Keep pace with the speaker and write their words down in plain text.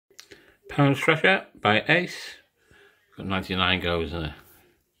Poundstretcher by ACE. Got 99 goes in it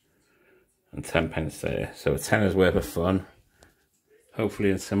and 10 pence there, so a tenner's worth of fun, hopefully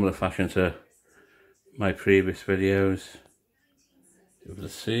in similar fashion to my previous videos of the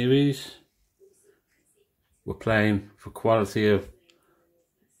series. We're playing for quality of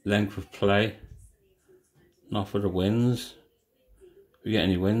length of play, not for the wins. If we get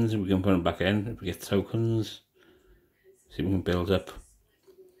any wins, we can put them back in. If we get tokens, see if we can build up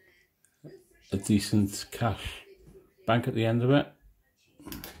a decent cash bank at the end of it.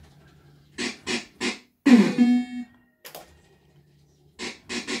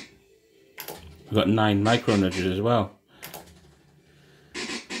 We've got 9 micro nudges as well.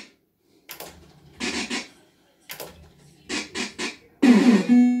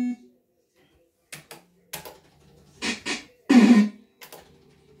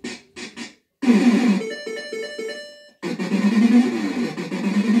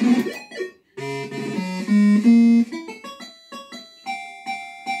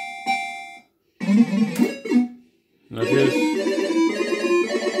 Nudges.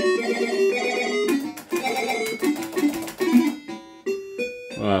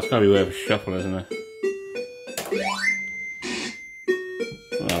 Well, it's gotta be worth a shuffle, isn't it?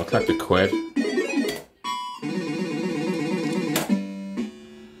 Well, I'll collect a quid.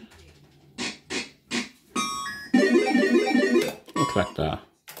 I'll collect that.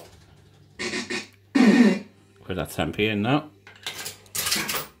 Put that 10p in now.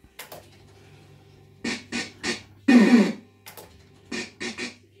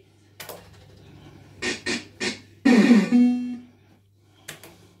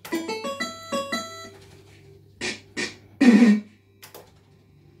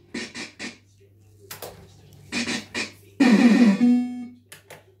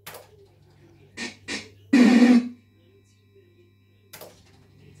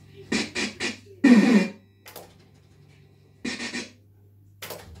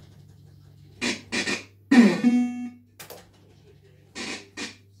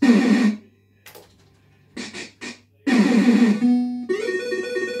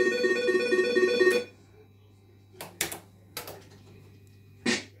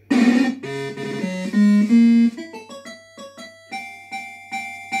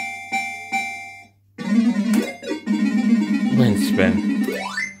 Wind spin.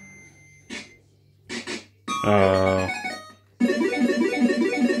 Oh.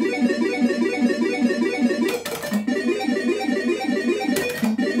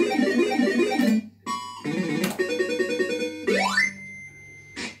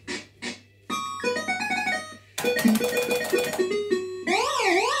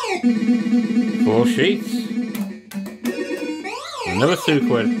 Four sheets. Another 2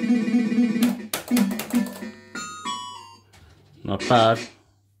 quid. Not bad.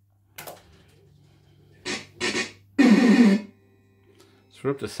 So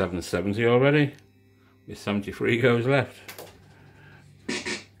we're up to 770 already, with 73 goes left.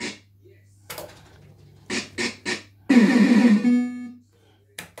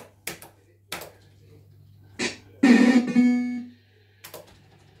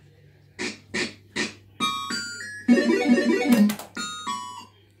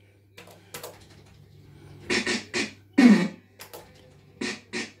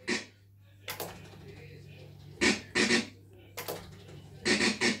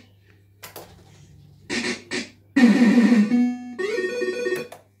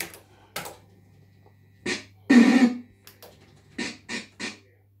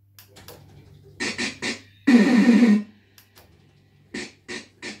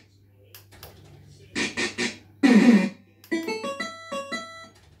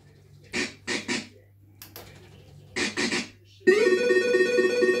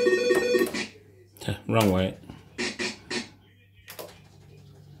 Wrong way.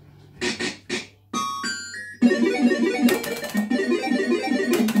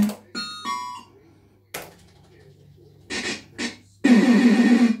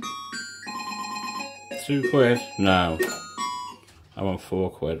 £2 quid? No. I want 4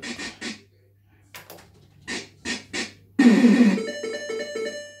 quid.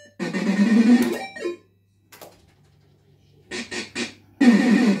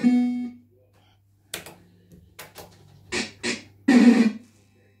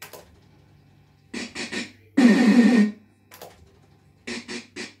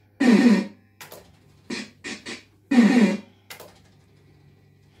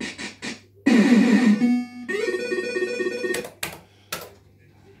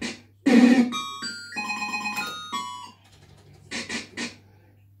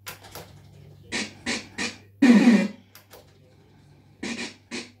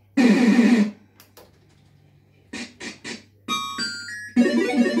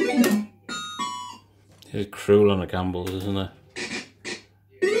 It's cruel on the gambles, isn't it?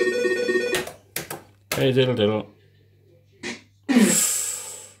 Hey, diddle diddle.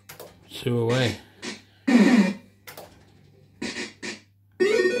 2 away.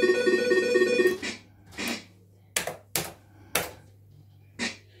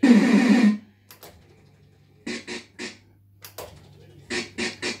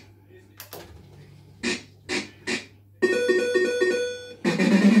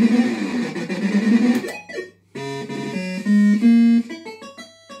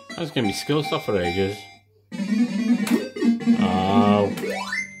 That's gonna be skill stuff for ages. Oh.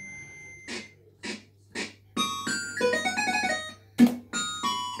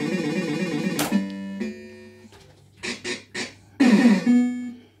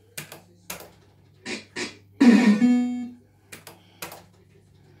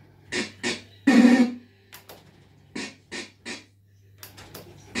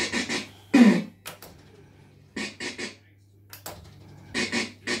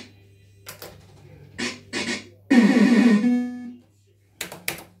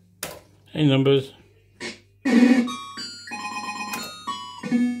 Hey, numbers.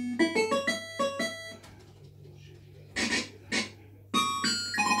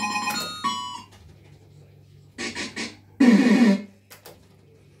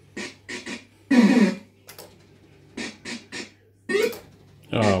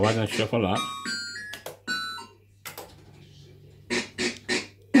 Oh, why didn't I shuffle that?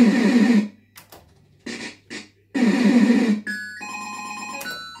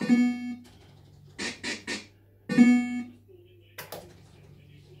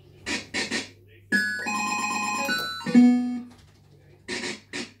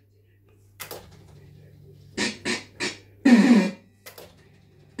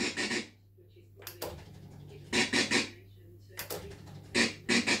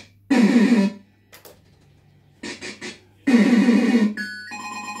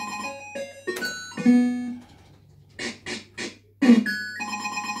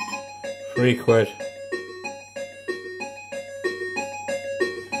 £3.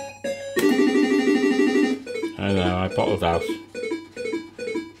 I know, I bottled out.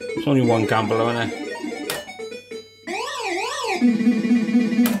 It's only one gamble, isn't it?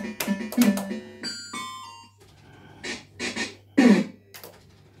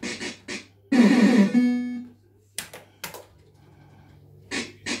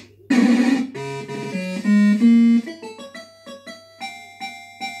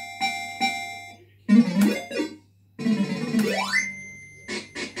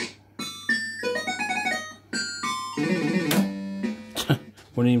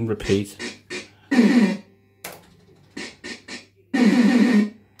 Wouldn't even repeat.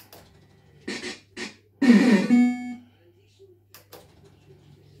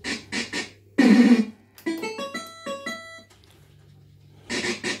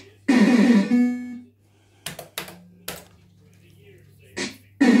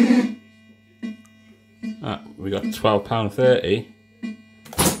 We got £12.30.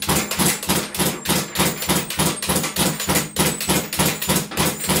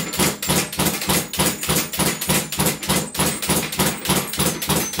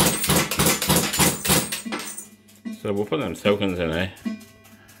 So we'll put them tokens in here.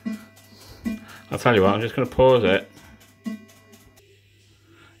 I'll tell you what, I'm just going to pause it.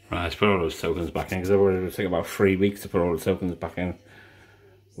 Right, let's put all those tokens back in, because otherwise it would take about 3 weeks to put all the tokens back in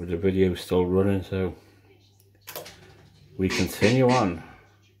with the video still running, so we continue on.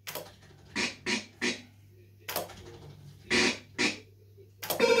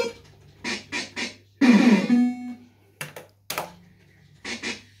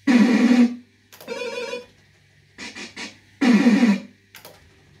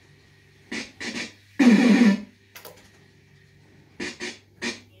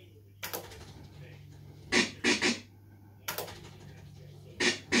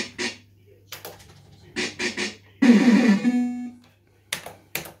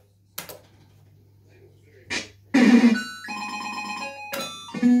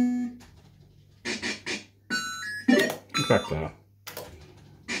 Crack that.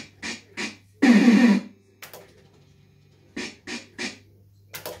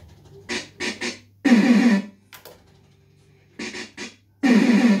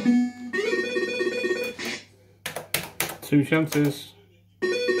 Two chances.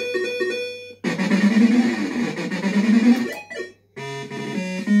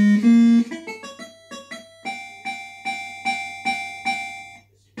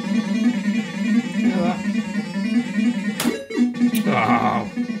 Oh.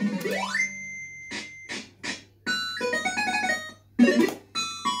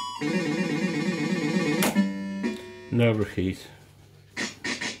 No repeat.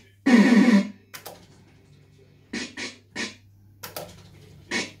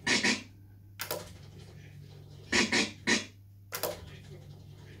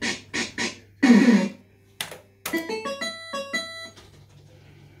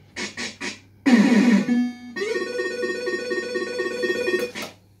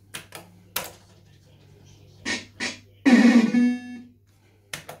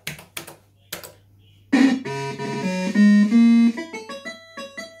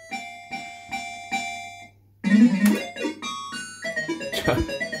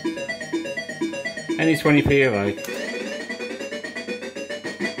 Any 20p you like.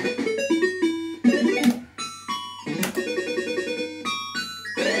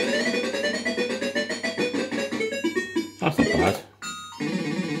 That's not bad.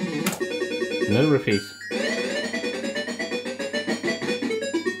 No repeat.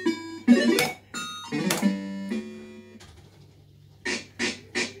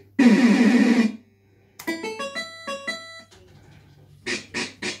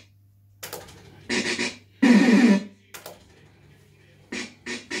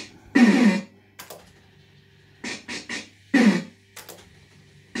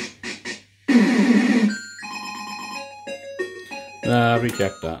 Nah,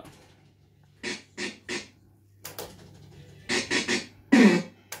 reject that.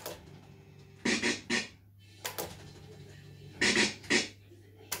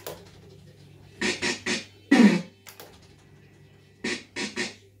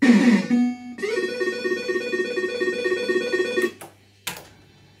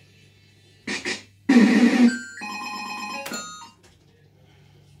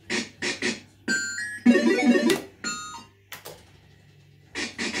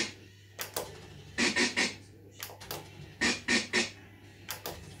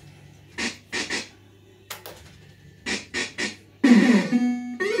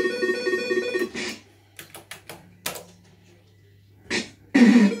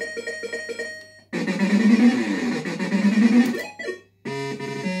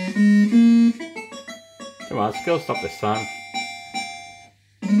 Come on, skill stop this time.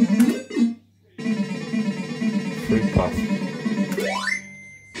 Fruit pot.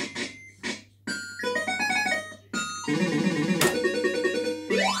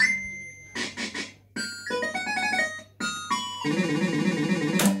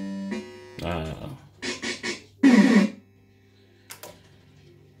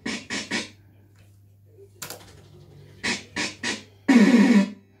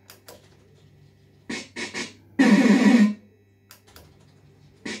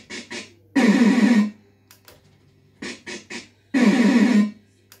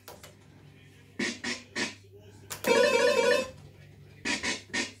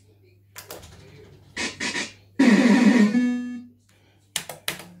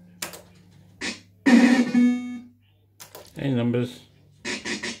 Any numbers?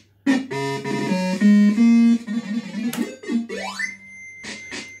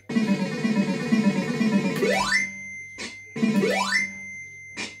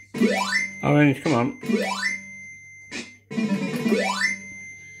 Orange, come on.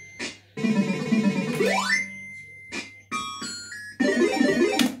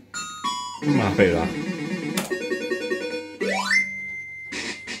 I'm happy with that.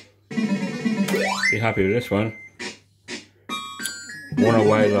 Be happy with this one. One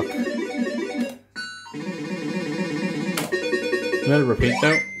away, look. Another repeat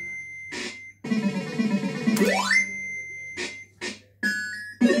though.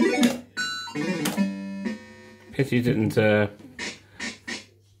 Pity you didn't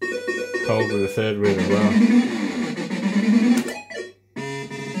hold with the third wheel as well.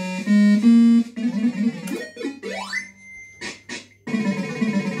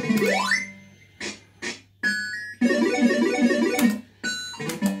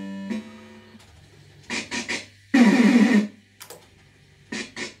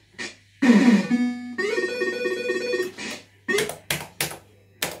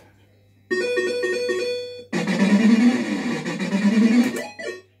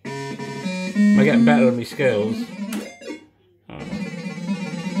 Am I getting better at my skills?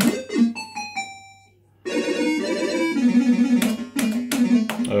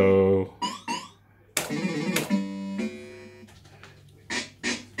 Oh.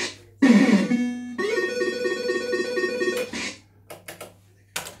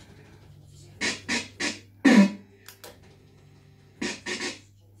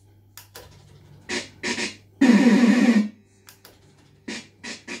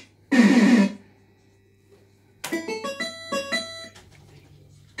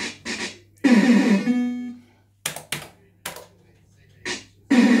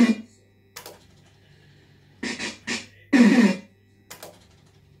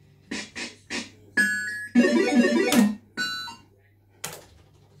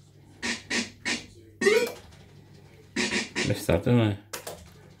 nice that, doesn't it?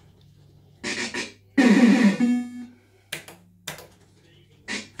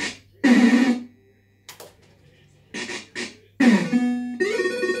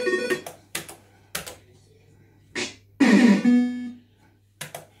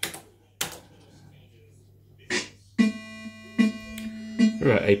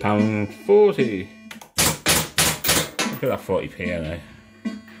 We're at £8.40. Look at that 40p in there.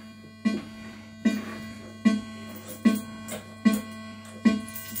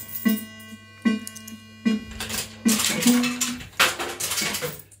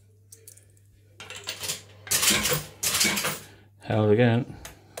 Held again.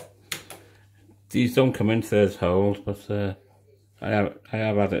 These don't come into this hold, but I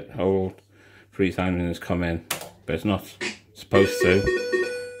have had it hold 3 times and it's come in, but it's not supposed to.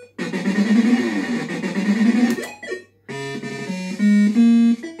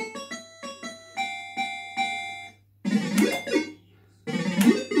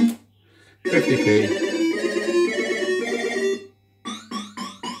 £50p.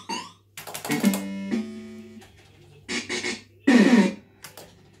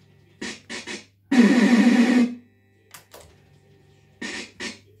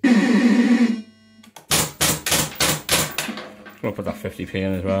 I'll put that 50p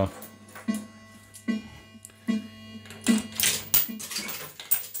in as well.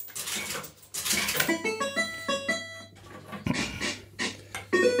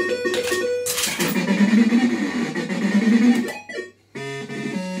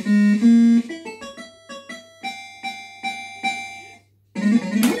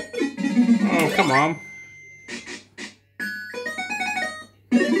 Oh, come on.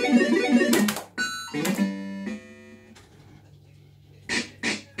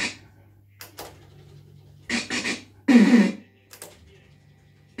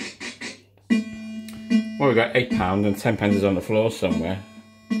 Well, we got £8 and 10 pence is on the floor somewhere.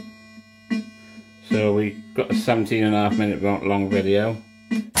 So we got a 17.5 minute long video.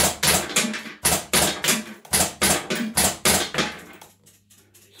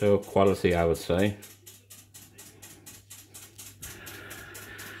 So quality, I would say.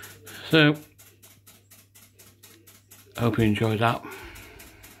 So, hope you enjoyed that.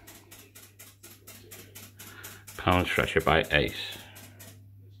 Poundstretcher by ACE.